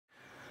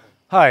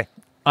Hi,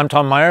 I'm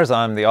Tom Myers.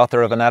 I'm the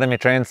author of Anatomy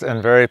Trains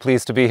and very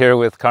pleased to be here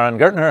with Karin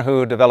Gurtner,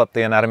 who developed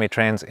the Anatomy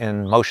Trains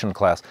in Motion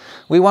class.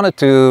 We wanted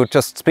to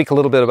just speak a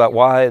little bit about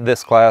why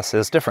this class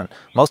is different.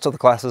 Most of the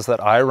classes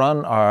that I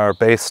run are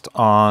based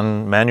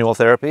on manual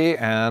therapy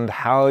and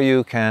how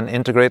you can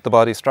integrate the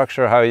body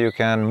structure, how you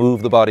can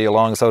move the body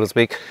along, so to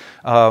speak,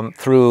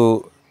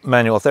 through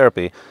manual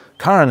therapy.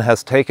 Karin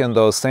has taken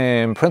those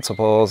same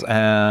principles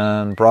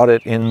and brought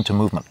it into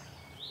movement.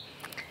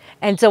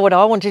 And so what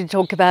I wanted to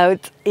talk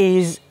about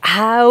is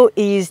how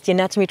is the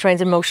Anatomy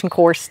Trains in Motion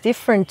course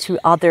different to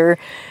other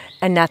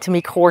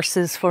anatomy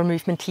courses for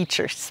movement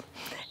teachers?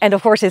 And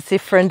of course it's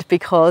different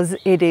because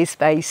it is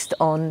based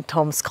on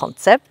Tom's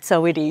concept.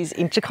 So it is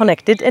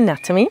interconnected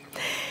anatomy.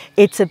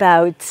 It's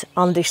about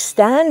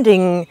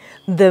understanding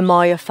the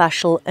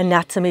myofascial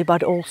anatomy,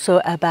 but also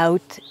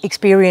about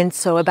experience,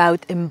 so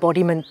about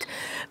embodiment.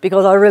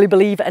 Because I really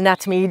believe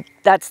anatomy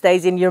that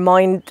stays in your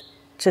mind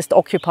just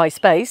occupy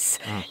space.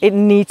 It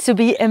needs to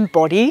be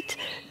embodied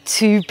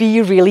to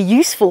be really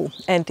useful.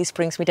 And this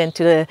brings me then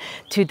to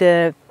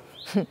the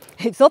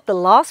it's not the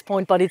last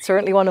point, but it's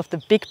certainly one of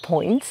the big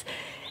points.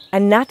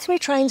 Anatomy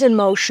Trains in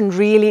Motion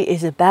really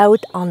is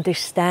about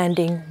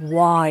understanding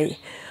why.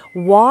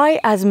 Why,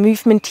 as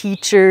movement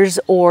teachers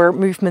or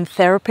movement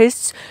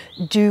therapists,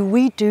 do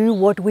we do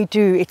what we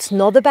do? It's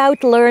not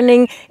about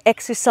learning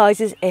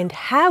exercises and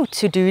how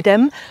to do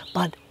them,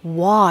 but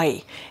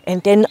why.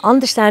 And then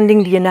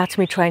understanding the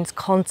Anatomy Trains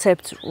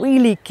concepts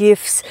really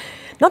gives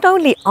not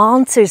only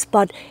answers,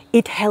 but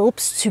it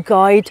helps to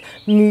guide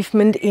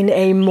movement in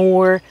a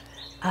more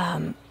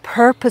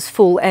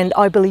purposeful and,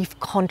 I believe,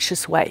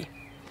 conscious way.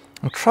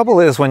 The trouble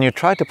is when you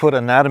try to put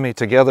anatomy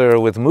together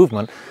with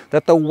movement,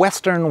 that the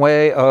Western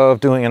way of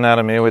doing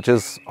anatomy, which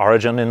is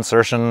origin,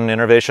 insertion,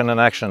 innervation, and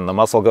action, the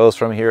muscle goes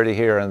from here to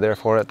here and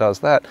therefore it does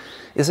that,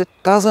 is it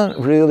doesn't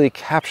really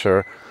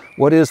capture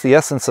what is the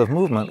essence of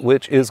movement,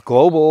 which is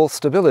global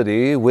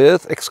stability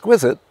with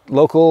exquisite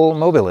local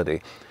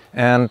mobility.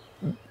 And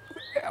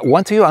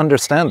once you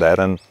understand that,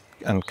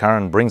 and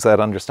Karin brings that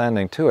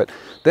understanding to it,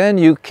 then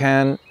you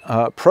can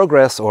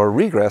progress or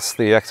regress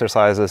the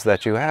exercises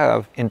that you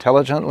have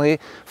intelligently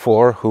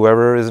for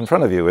whoever is in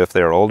front of you. If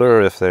they're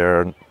older, if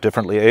they're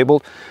differently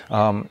abled,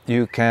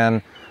 you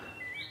can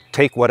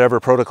take whatever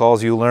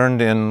protocols you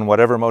learned in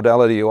whatever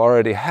modality you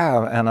already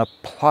have and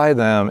apply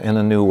them in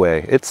a new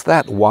way. It's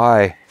that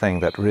why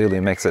thing that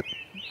really makes it...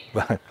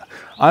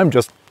 I'm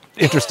just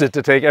interested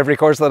to take every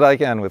course that I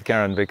can with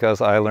Karin because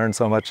I learned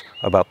so much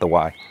about the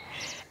why.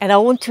 And I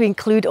want to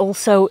include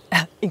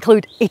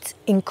it's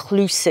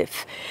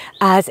inclusive.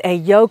 As a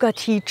yoga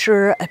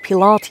teacher, a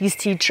Pilates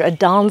teacher, a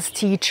dance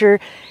teacher,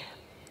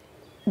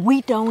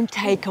 we don't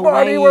take away...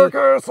 Body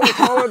worker,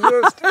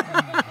 psychologist.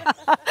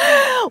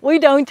 We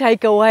don't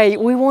take away.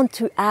 We want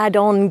to add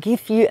on,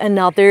 give you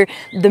another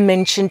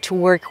dimension to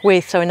work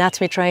with. So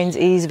Anatomy Trains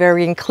is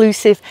very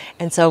inclusive,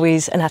 and so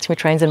is Anatomy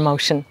Trains in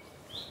Motion.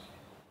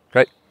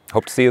 Great.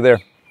 Hope to see you there.